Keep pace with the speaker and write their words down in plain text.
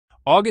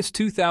August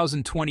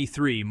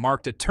 2023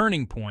 marked a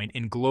turning point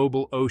in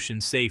global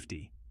ocean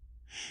safety.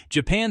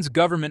 Japan's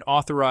government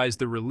authorized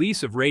the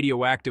release of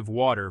radioactive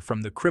water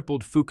from the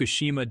crippled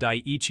Fukushima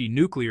Daiichi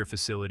nuclear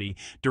facility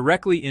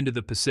directly into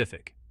the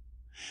Pacific.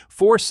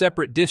 4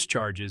 separate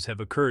discharges have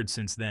occurred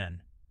since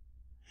then.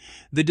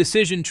 The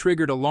decision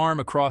triggered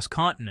alarm across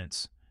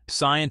continents.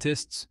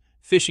 Scientists,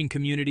 fishing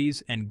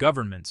communities, and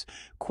governments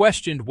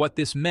questioned what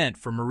this meant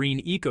for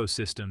marine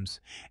ecosystems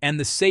and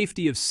the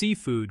safety of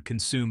seafood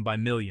consumed by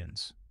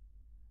millions.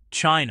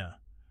 China,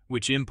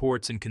 which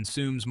imports and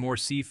consumes more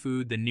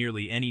seafood than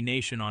nearly any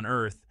nation on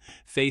Earth,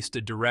 faced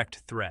a direct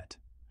threat.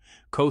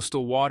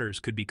 Coastal waters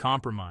could be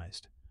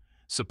compromised.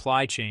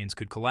 Supply chains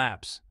could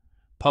collapse.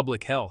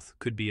 Public health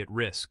could be at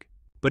risk.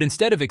 But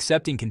instead of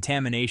accepting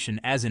contamination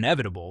as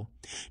inevitable,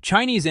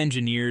 Chinese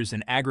engineers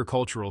and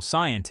agricultural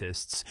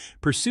scientists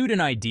pursued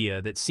an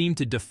idea that seemed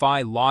to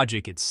defy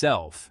logic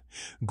itself: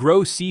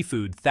 grow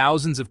seafood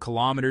thousands of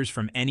kilometers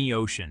from any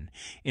ocean,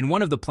 in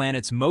one of the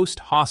planet's most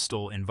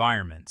hostile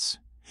environments.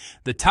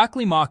 The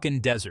Taklimakan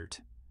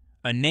Desert,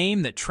 a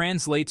name that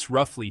translates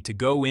roughly to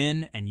 "go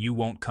in and you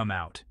won't come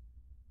out."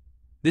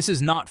 This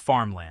is not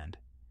farmland.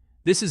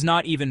 This is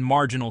not even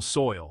marginal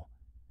soil.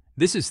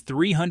 This is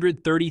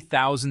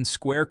 330,000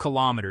 square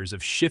kilometers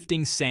of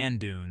shifting sand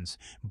dunes,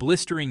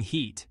 blistering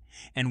heat,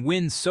 and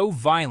winds so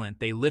violent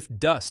they lift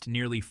dust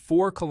nearly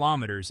 4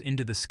 kilometers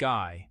into the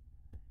sky.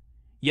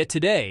 Yet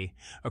today,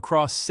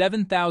 across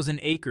 7,000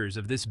 acres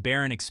of this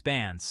barren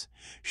expanse,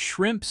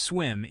 shrimp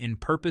swim in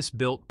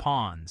purpose-built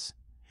ponds.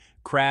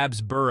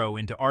 Crabs burrow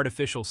into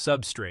artificial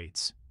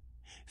substrates.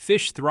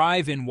 Fish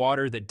thrive in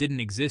water that didn't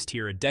exist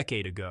here a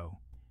decade ago.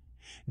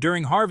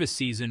 During harvest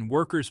season,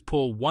 workers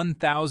pull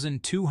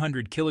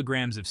 1,200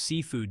 kilograms of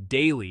seafood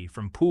daily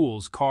from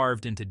pools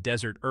carved into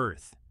desert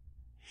earth.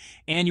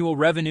 Annual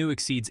revenue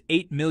exceeds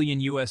 $8 million.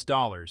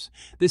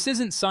 This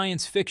isn't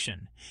science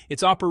fiction.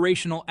 It's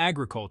operational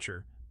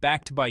agriculture,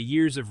 backed by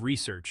years of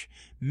research,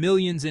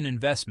 millions in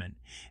investment,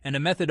 and a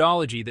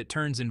methodology that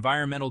turns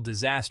environmental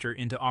disaster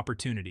into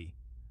opportunity.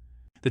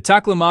 The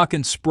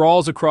Taklimakan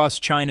sprawls across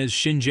China's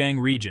Xinjiang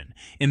region,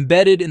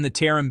 embedded in the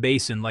Tarim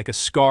Basin like a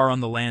scar on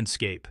the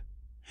landscape.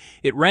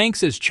 It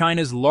ranks as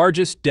China's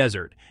largest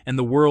desert and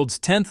the world's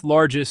 10th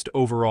largest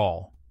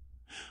overall.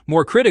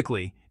 More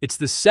critically, it's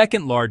the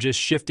second largest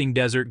shifting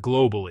desert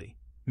globally,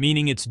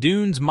 meaning its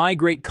dunes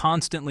migrate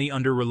constantly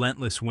under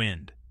relentless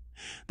wind.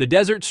 The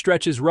desert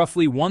stretches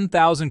roughly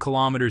 1,000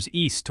 kilometers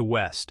east to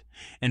west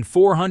and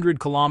 400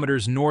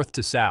 kilometers north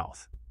to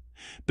south.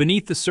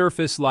 Beneath the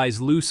surface lies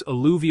loose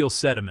alluvial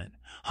sediment,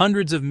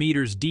 hundreds of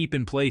meters deep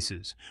in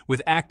places,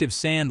 with active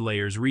sand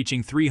layers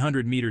reaching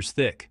 300 meters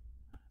thick.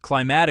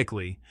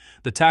 Climatically,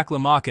 the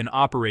Taklimakan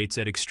operates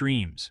at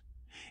extremes.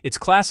 It's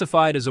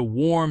classified as a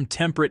warm,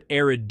 temperate,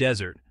 arid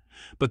desert,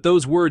 but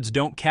those words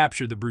don't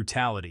capture the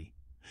brutality.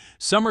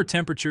 Summer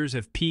temperatures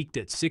have peaked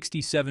at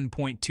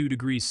 67.2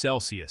 degrees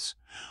Celsius,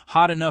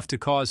 hot enough to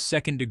cause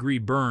second-degree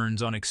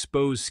burns on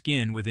exposed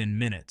skin within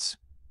minutes.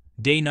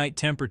 Day-night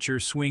temperature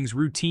swings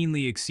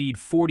routinely exceed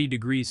 40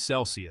 degrees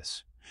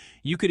Celsius.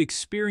 You could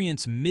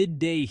experience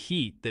midday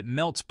heat that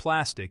melts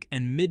plastic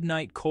and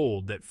midnight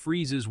cold that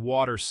freezes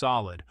water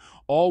solid,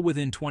 all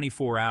within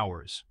 24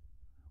 hours.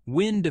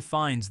 Wind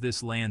defines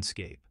this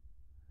landscape.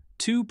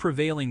 2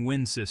 prevailing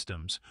wind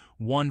systems,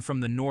 one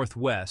from the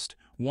northwest,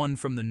 one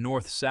from the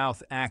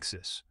north-south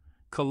axis,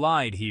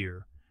 collide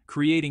here,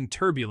 creating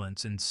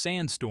turbulence and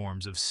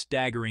sandstorms of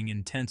staggering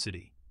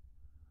intensity.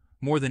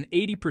 More than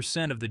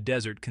 80% of the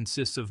desert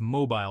consists of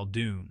mobile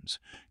dunes,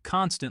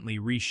 constantly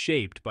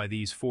reshaped by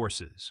these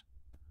forces.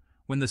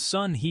 When the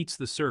sun heats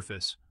the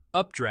surface,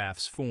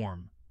 updrafts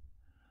form.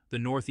 The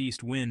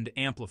northeast wind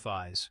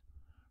amplifies.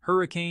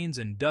 Hurricanes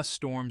and dust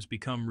storms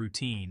become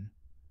routine.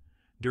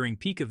 During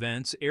peak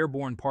events,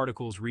 airborne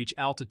particles reach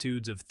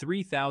altitudes of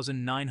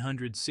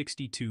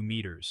 3,962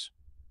 meters.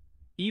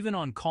 Even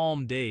on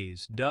calm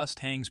days,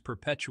 dust hangs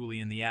perpetually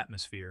in the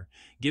atmosphere,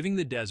 giving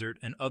the desert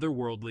an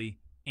otherworldly,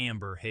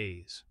 amber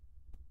haze.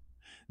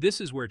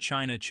 This is where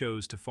China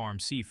chose to farm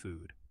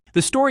seafood.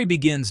 The story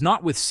begins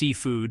not with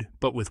seafood,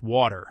 but with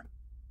water.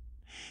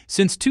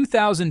 Since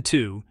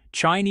 2002,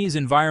 Chinese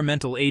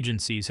environmental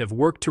agencies have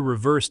worked to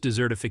reverse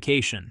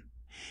desertification.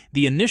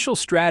 The initial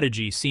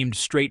strategy seemed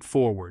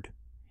straightforward: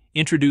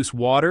 introduce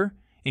water,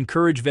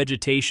 encourage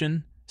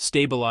vegetation,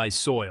 stabilize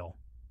soil.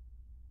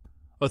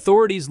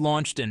 Authorities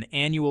launched an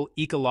annual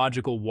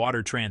ecological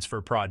water transfer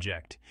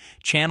project,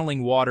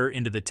 channeling water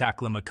into the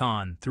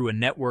Taklimakan through a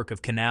network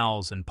of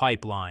canals and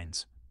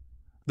pipelines.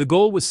 The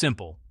goal was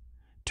simple: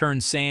 turn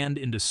sand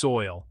into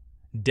soil,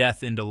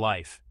 death into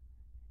life.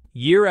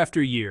 Year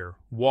after year,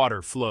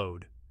 water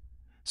flowed.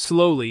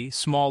 Slowly,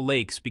 small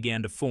lakes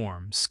began to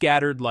form,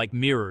 scattered like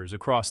mirrors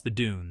across the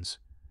dunes.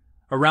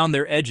 Around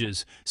their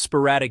edges,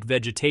 sporadic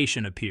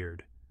vegetation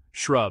appeared: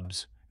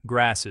 shrubs,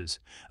 grasses,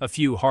 a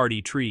few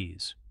hardy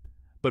trees.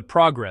 But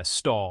progress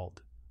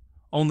stalled.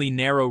 Only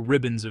narrow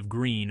ribbons of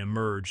green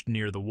emerged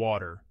near the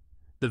water.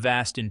 The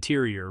vast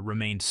interior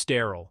remained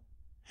sterile.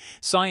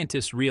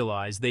 Scientists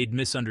realized they'd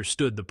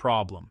misunderstood the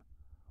problem.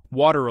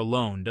 Water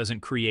alone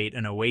doesn't create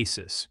an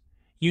oasis.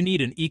 You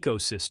need an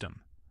ecosystem.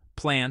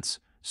 Plants,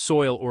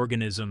 soil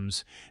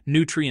organisms,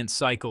 nutrient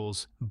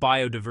cycles,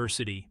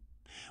 biodiversity.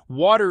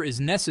 Water is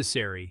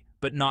necessary,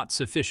 but not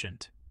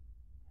sufficient.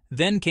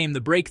 Then came the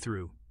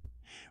breakthrough.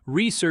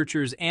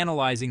 Researchers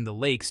analyzing the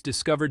lakes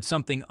discovered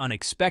something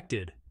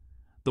unexpected.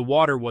 The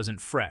water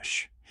wasn't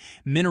fresh.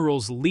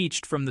 Minerals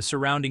leached from the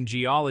surrounding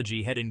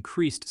geology had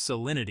increased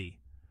salinity.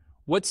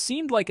 What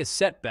seemed like a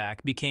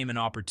setback became an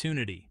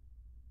opportunity.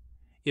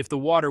 If the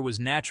water was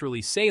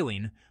naturally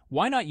saline,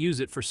 why not use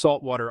it for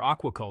saltwater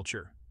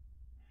aquaculture?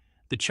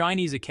 The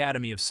Chinese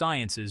Academy of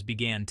Sciences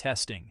began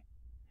testing.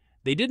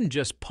 They didn't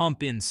just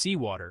pump in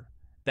seawater.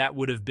 That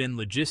would have been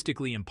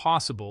logistically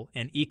impossible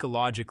and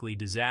ecologically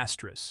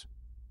disastrous.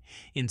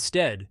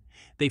 Instead,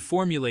 they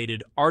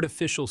formulated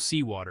artificial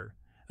seawater,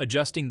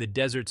 adjusting the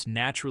desert's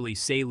naturally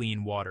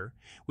saline water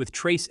with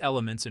trace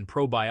elements and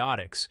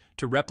probiotics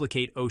to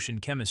replicate ocean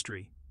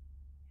chemistry.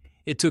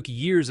 It took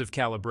years of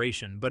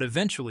calibration, but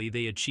eventually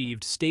they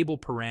achieved stable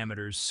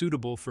parameters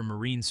suitable for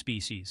marine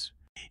species.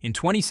 In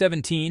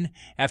 2017,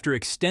 after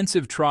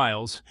extensive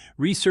trials,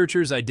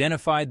 researchers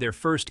identified their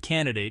first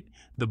candidate,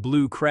 the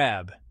blue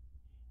crab.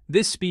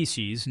 This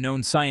species,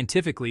 known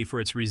scientifically for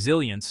its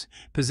resilience,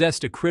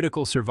 possessed a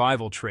critical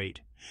survival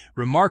trait: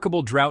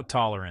 remarkable drought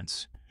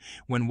tolerance.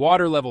 When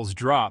water levels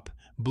drop,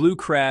 blue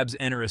crabs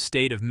enter a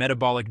state of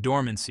metabolic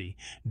dormancy,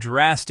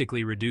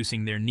 drastically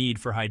reducing their need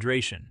for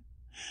hydration.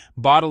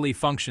 Bodily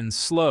functions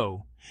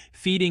slow,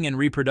 feeding and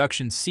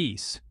reproduction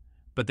cease,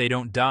 but they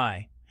don't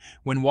die.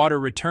 When water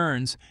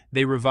returns,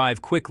 they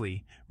revive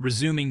quickly,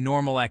 resuming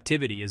normal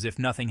activity as if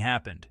nothing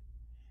happened.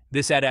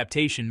 This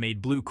adaptation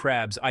made blue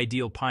crabs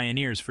ideal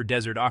pioneers for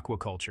desert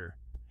aquaculture.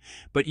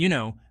 But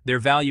their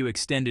value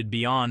extended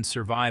beyond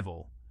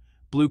survival.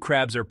 Blue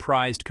crabs are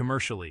prized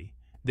commercially.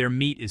 Their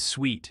meat is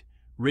sweet,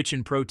 rich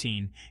in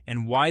protein,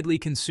 and widely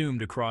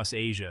consumed across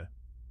Asia.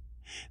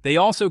 They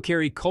also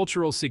carry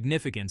cultural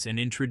significance and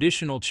in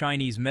traditional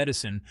Chinese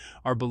medicine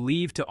are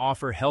believed to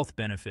offer health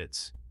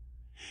benefits.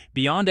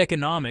 Beyond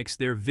economics,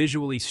 they're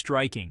visually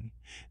striking.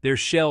 Their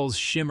shells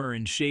shimmer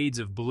in shades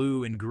of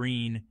blue and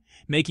green,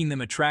 making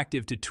them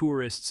attractive to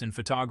tourists and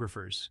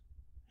photographers.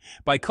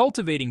 By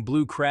cultivating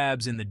blue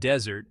crabs in the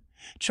desert,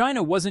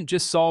 China wasn't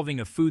just solving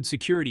a food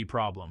security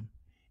problem.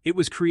 It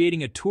was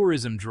creating a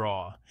tourism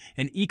draw,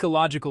 an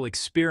ecological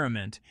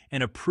experiment,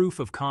 and a proof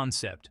of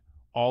concept,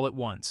 all at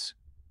once.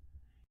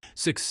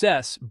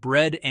 Success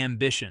bred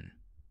ambition.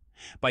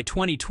 By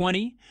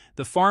 2020,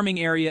 the farming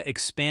area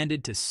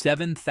expanded to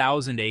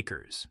 7,000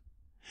 acres.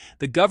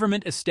 The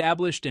government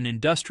established an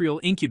industrial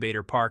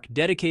incubator park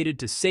dedicated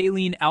to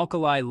saline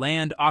alkali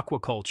land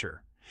aquaculture,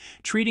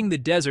 treating the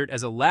desert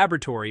as a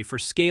laboratory for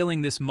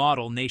scaling this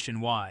model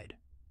nationwide.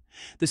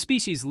 The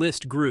species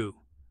list grew: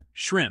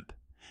 shrimp,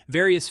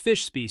 various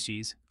fish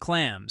species,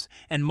 clams,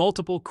 and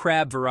multiple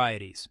crab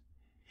varieties.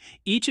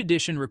 Each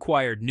addition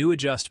required new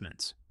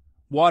adjustments: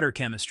 water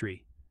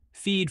chemistry,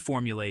 feed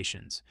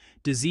formulations,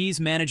 disease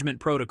management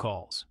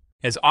protocols.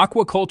 As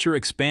aquaculture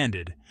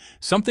expanded,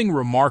 something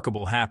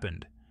remarkable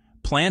happened.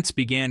 Plants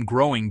began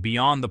growing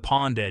beyond the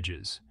pond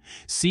edges.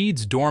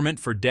 Seeds dormant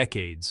for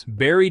decades,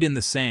 buried in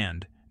the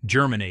sand,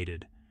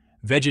 germinated.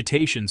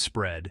 Vegetation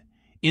spread.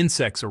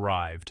 Insects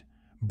arrived.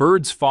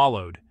 Birds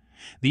followed.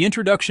 The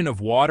introduction of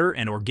water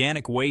and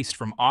organic waste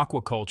from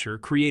aquaculture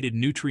created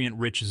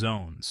nutrient-rich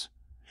zones.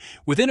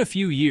 Within a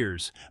few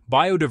years,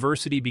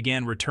 biodiversity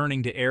began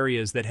returning to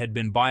areas that had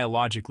been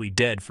biologically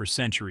dead for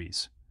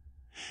centuries.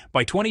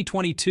 By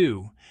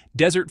 2022,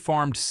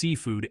 desert-farmed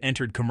seafood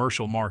entered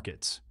commercial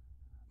markets.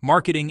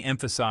 Marketing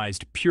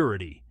emphasized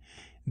purity.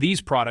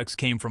 These products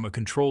came from a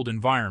controlled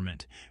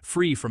environment,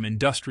 free from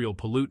industrial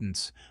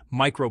pollutants,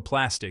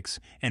 microplastics,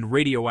 and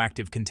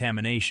radioactive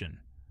contamination.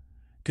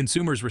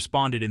 Consumers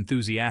responded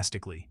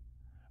enthusiastically.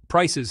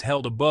 Prices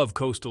held above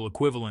coastal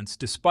equivalents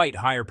despite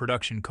higher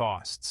production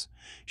costs.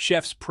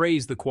 Chefs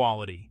praised the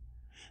quality.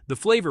 The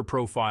flavor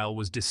profile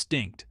was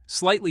distinct,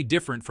 slightly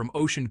different from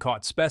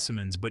ocean-caught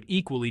specimens, but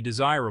equally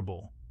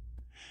desirable.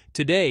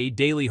 Today,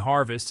 daily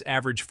harvests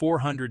average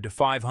 400 to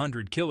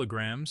 500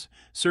 kilograms,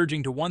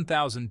 surging to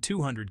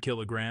 1,200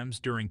 kilograms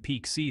during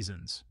peak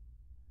seasons.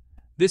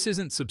 This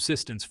isn't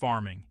subsistence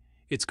farming.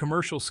 It's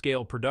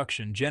commercial-scale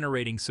production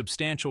generating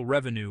substantial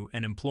revenue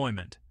and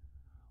employment.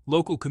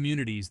 Local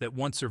communities that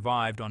once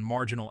survived on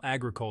marginal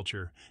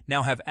agriculture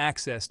now have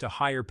access to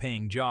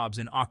higher-paying jobs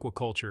in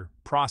aquaculture,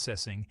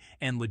 processing,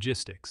 and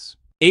logistics.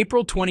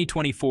 April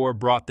 2024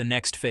 brought the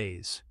next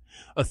phase.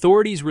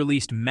 Authorities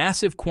released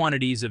massive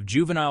quantities of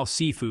juvenile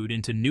seafood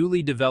into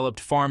newly developed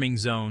farming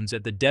zones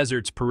at the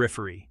desert's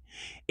periphery.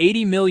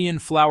 80 million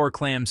flower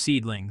clam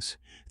seedlings,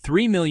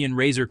 3 million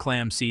razor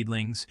clam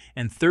seedlings,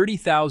 and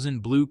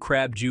 30,000 blue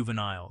crab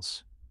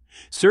juveniles.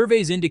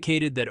 Surveys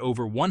indicated that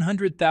over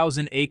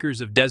 100,000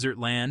 acres of desert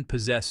land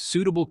possess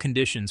suitable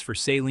conditions for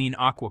saline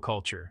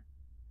aquaculture.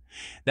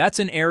 That's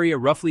an area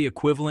roughly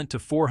equivalent to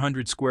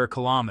 400 square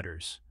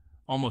kilometers,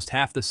 almost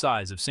half the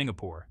size of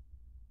Singapore.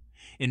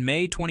 In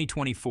May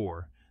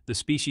 2024, the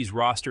species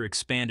roster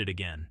expanded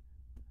again.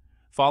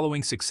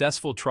 Following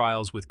successful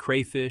trials with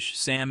crayfish,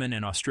 salmon,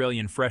 and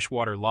Australian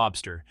freshwater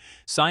lobster,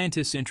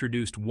 scientists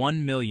introduced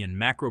 1 million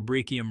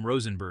Macrobrachium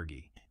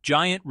rosenbergi,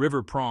 giant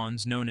river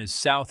prawns known as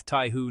South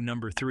Taihu No.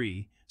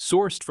 3,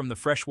 sourced from the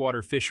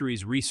Freshwater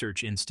Fisheries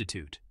Research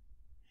Institute.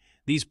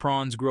 These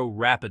prawns grow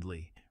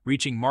rapidly,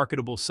 reaching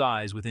marketable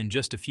size within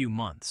just a few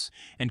months,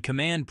 and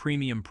command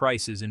premium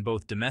prices in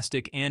both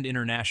domestic and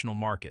international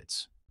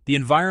markets. The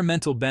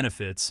environmental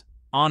benefits,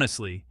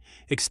 honestly,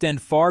 extend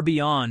far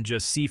beyond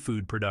just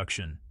seafood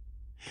production.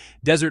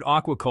 Desert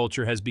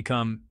aquaculture has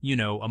become,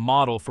 a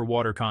model for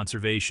water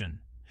conservation.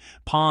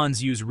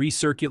 Ponds use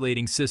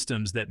recirculating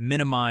systems that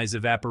minimize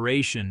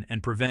evaporation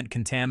and prevent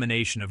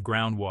contamination of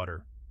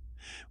groundwater.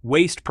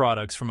 Waste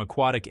products from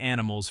aquatic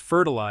animals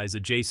fertilize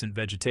adjacent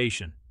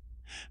vegetation.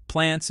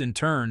 Plants, in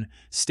turn,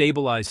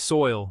 stabilize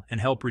soil and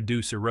help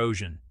reduce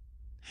erosion.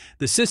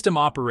 The system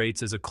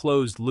operates as a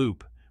closed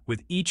loop,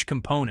 with each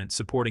component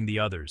supporting the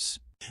others.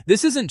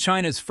 This isn't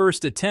China's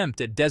first attempt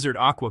at desert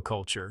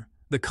aquaculture.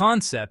 The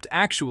concept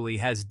actually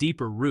has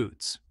deeper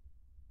roots.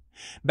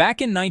 Back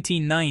in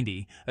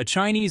 1990, a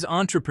Chinese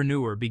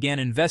entrepreneur began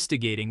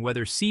investigating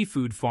whether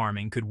seafood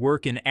farming could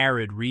work in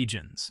arid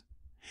regions.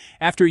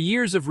 After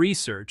years of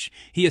research,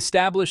 he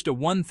established a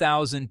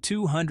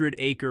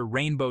 1,200-acre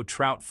rainbow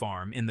trout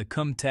farm in the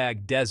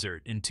Kumtag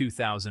Desert in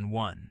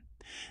 2001.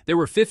 There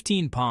were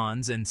 15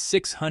 ponds and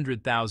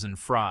 600,000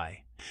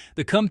 fry.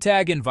 The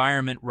Kumtag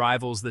environment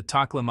rivals the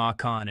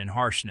Taklimakan in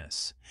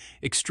harshness.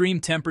 Extreme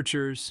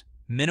temperatures,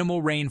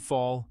 minimal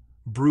rainfall,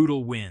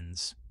 brutal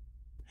winds.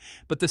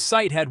 But the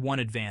site had one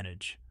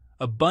advantage: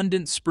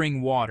 abundant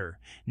spring water,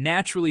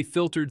 naturally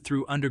filtered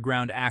through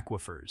underground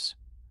aquifers.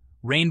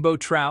 Rainbow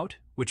trout,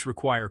 which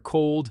require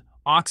cold,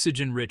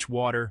 oxygen-rich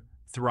water,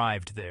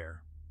 thrived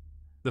there.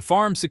 The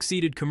farm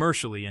succeeded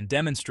commercially and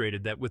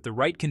demonstrated that with the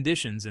right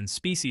conditions and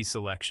species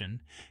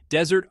selection,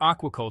 desert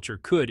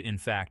aquaculture could, in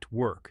fact,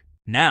 work.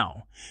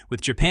 Now, with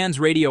Japan's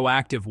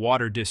radioactive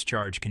water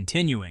discharge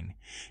continuing,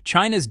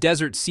 China's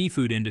desert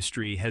seafood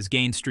industry has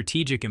gained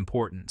strategic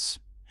importance.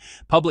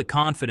 Public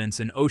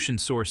confidence in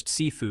ocean-sourced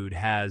seafood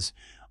has,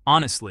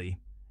 honestly,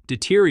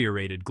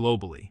 deteriorated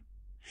globally.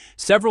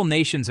 Several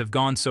nations have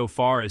gone so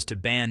far as to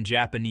ban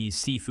Japanese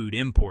seafood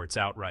imports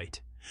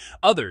outright.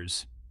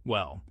 Others,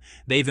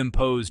 they've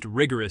imposed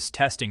rigorous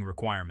testing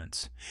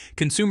requirements.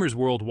 Consumers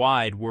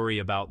worldwide worry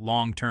about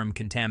long-term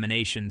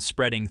contamination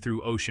spreading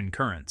through ocean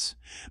currents.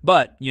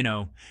 But,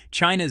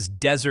 China's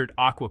desert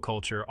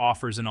aquaculture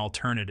offers an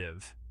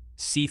alternative.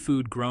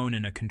 Seafood grown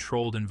in a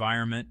controlled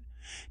environment,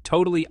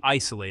 totally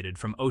isolated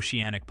from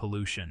oceanic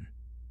pollution.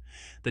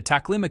 The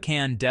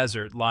Taklimakan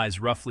Desert lies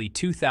roughly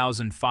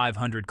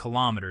 2,500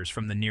 kilometers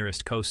from the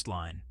nearest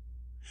coastline.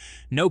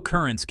 No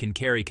currents can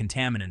carry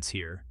contaminants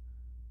here.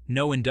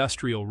 No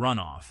industrial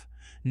runoff,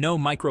 no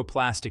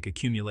microplastic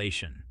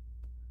accumulation.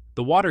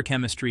 The water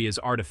chemistry is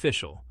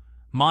artificial,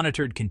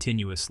 monitored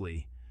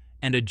continuously,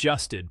 and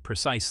adjusted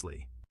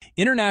precisely.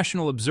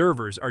 International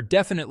observers are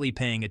definitely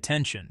paying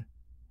attention.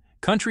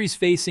 Countries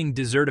facing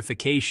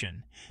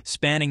desertification,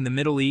 spanning the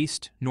Middle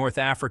East, North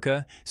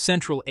Africa,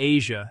 Central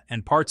Asia,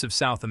 and parts of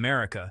South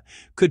America,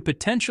 could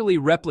potentially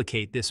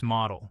replicate this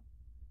model.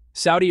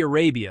 Saudi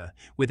Arabia,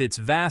 with its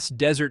vast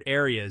desert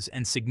areas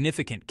and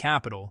significant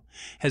capital,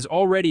 has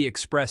already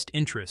expressed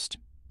interest.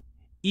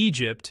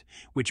 Egypt,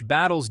 which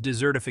battles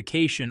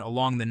desertification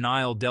along the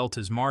Nile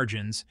Delta's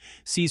margins,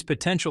 sees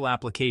potential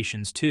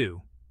applications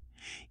too.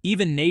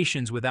 Even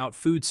nations without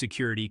food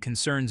security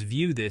concerns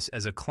view this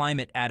as a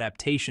climate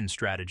adaptation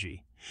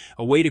strategy,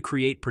 a way to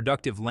create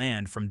productive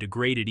land from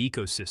degraded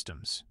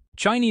ecosystems.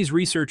 Chinese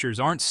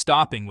researchers aren't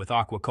stopping with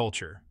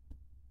aquaculture.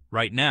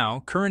 Right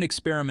now, current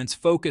experiments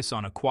focus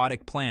on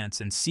aquatic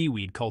plants and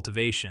seaweed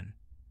cultivation.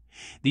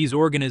 These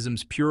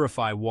organisms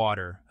purify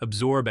water,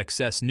 absorb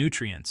excess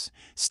nutrients,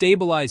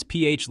 stabilize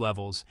pH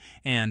levels,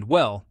 and,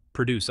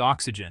 produce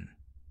oxygen.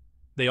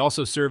 They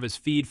also serve as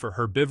feed for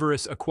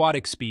herbivorous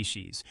aquatic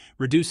species,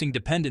 reducing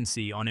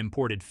dependency on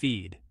imported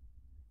feed.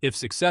 If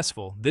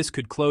successful, this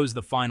could close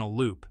the final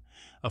loop,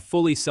 a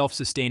fully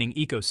self-sustaining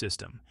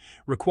ecosystem,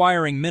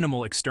 requiring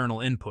minimal external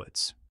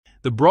inputs.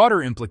 The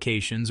broader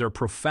implications are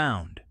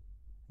profound.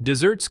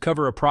 Deserts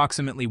cover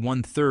approximately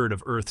 1/3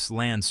 of Earth's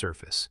land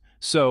surface,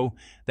 so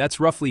that's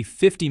roughly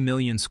 50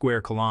 million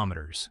square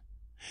kilometers.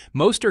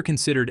 Most are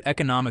considered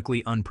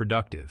economically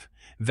unproductive,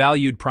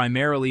 valued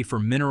primarily for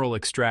mineral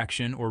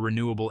extraction or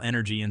renewable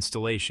energy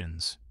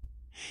installations.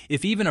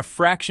 If even a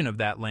fraction of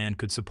that land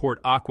could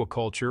support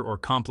aquaculture or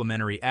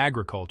complementary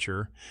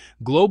agriculture,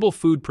 global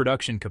food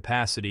production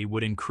capacity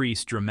would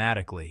increase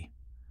dramatically.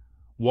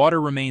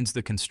 Water remains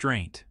the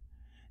constraint.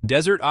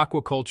 Desert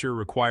aquaculture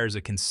requires a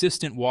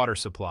consistent water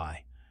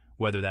supply,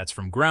 whether that's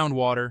from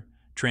groundwater,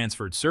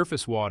 transferred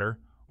surface water,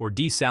 or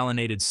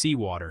desalinated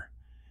seawater.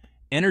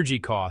 Energy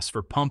costs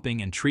for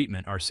pumping and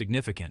treatment are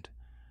significant.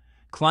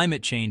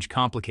 Climate change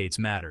complicates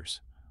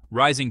matters.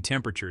 Rising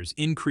temperatures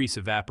increase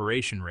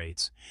evaporation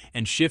rates,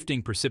 and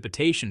shifting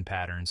precipitation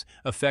patterns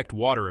affect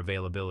water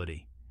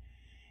availability.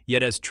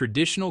 Yet as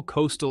traditional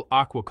coastal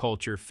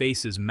aquaculture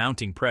faces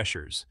mounting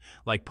pressures,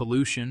 like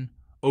pollution,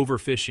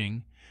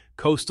 overfishing,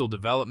 coastal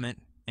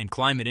development, and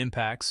climate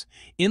impacts,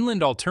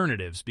 inland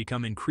alternatives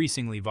become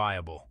increasingly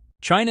viable.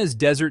 China's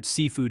desert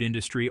seafood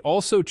industry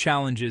also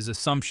challenges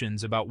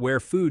assumptions about where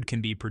food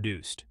can be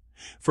produced.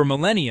 For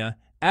millennia,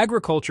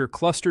 agriculture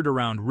clustered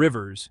around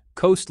rivers,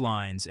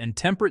 coastlines, and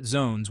temperate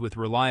zones with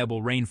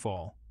reliable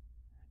rainfall.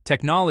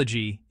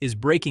 Technology is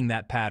breaking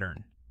that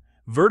pattern.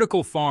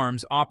 Vertical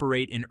farms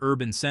operate in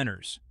urban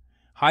centers.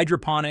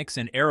 Hydroponics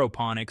and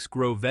aeroponics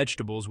grow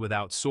vegetables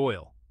without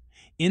soil.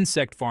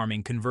 Insect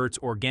farming converts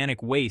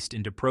organic waste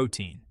into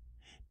protein.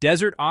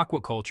 Desert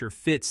aquaculture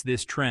fits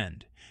this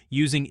trend,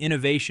 using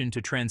innovation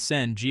to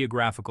transcend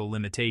geographical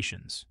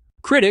limitations.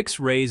 Critics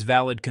raise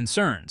valid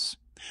concerns.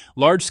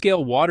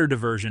 Large-scale water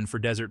diversion for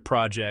desert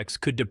projects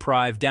could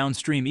deprive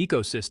downstream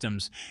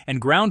ecosystems,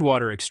 and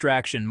groundwater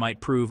extraction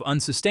might prove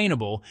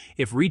unsustainable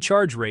if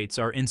recharge rates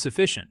are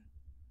insufficient.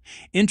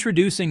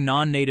 Introducing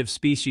non-native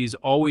species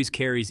always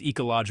carries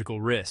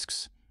ecological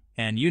risks,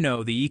 and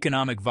the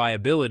economic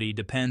viability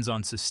depends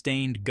on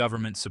sustained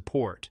government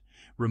support.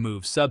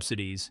 Remove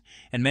subsidies,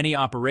 and many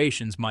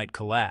operations might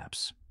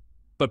collapse.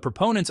 But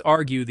proponents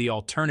argue the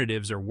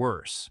alternatives are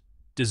worse.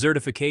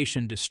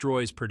 Desertification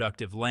destroys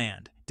productive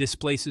land,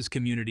 displaces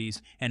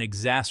communities, and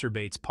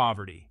exacerbates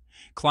poverty.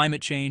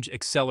 Climate change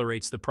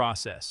accelerates the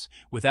process.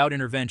 Without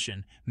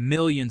intervention,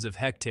 millions of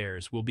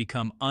hectares will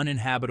become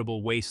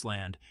uninhabitable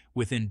wasteland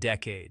within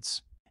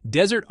decades.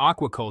 Desert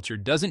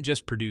aquaculture doesn't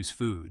just produce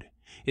food.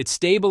 It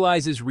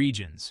stabilizes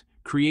regions,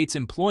 creates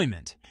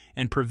employment,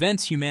 and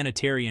prevents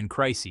humanitarian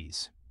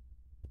crises.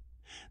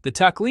 The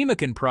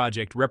Taklimakan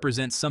project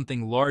represents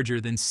something larger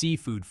than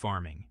seafood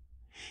farming.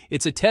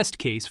 It's a test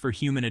case for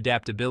human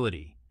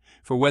adaptability,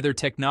 for whether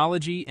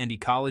technology and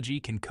ecology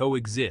can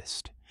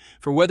coexist,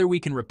 for whether we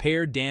can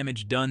repair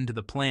damage done to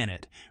the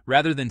planet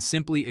rather than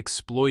simply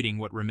exploiting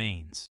what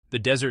remains. The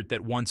desert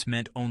that once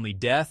meant only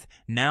death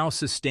now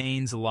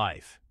sustains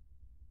life.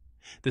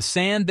 The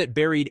sand that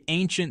buried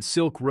ancient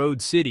Silk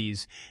Road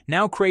cities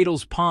now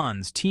cradles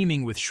ponds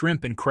teeming with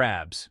shrimp and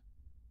crabs.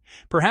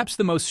 Perhaps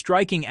the most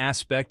striking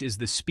aspect is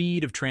the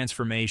speed of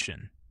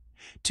transformation.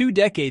 2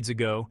 decades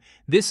ago,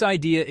 this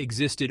idea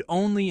existed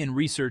only in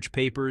research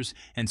papers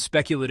and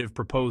speculative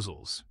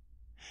proposals.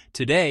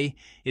 Today,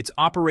 it's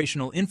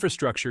operational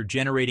infrastructure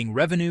generating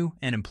revenue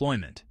and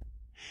employment.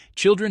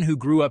 Children who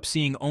grew up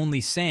seeing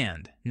only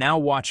sand now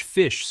watch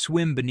fish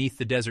swim beneath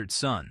the desert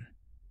sun.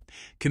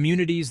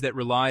 Communities that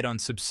relied on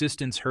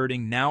subsistence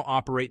herding now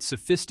operate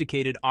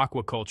sophisticated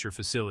aquaculture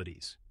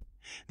facilities.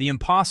 The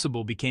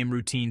impossible became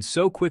routine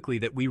so quickly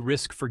that we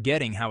risk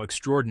forgetting how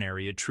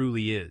extraordinary it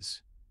truly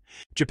is.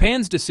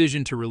 Japan's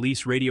decision to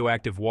release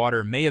radioactive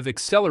water may have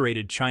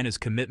accelerated China's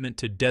commitment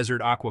to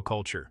desert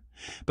aquaculture,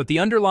 but the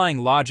underlying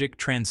logic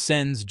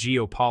transcends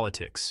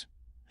geopolitics.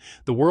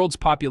 The world's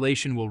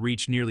population will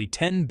reach nearly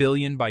 10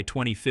 billion by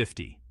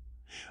 2050.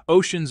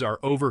 Oceans are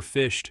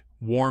overfished,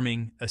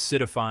 warming,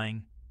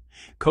 acidifying.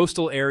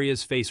 Coastal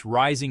areas face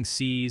rising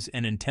seas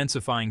and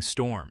intensifying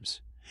storms.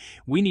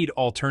 We need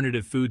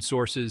alternative food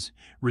sources,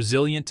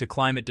 resilient to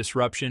climate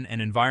disruption and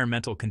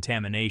environmental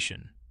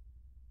contamination.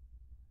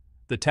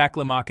 The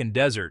Taklimakan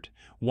Desert,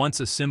 once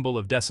a symbol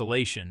of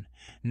desolation,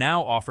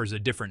 now offers a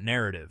different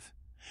narrative.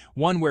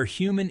 One where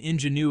human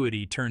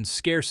ingenuity turns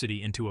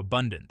scarcity into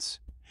abundance,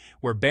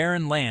 where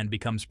barren land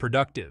becomes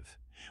productive,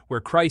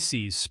 where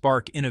crises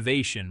spark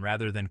innovation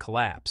rather than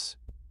collapse.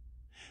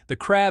 The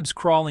crabs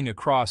crawling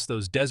across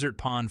those desert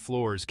pond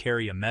floors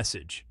carry a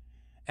message.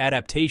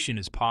 Adaptation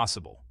is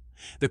possible.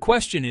 The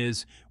question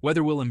is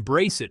whether we'll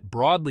embrace it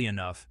broadly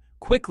enough,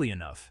 quickly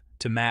enough,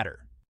 to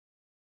matter.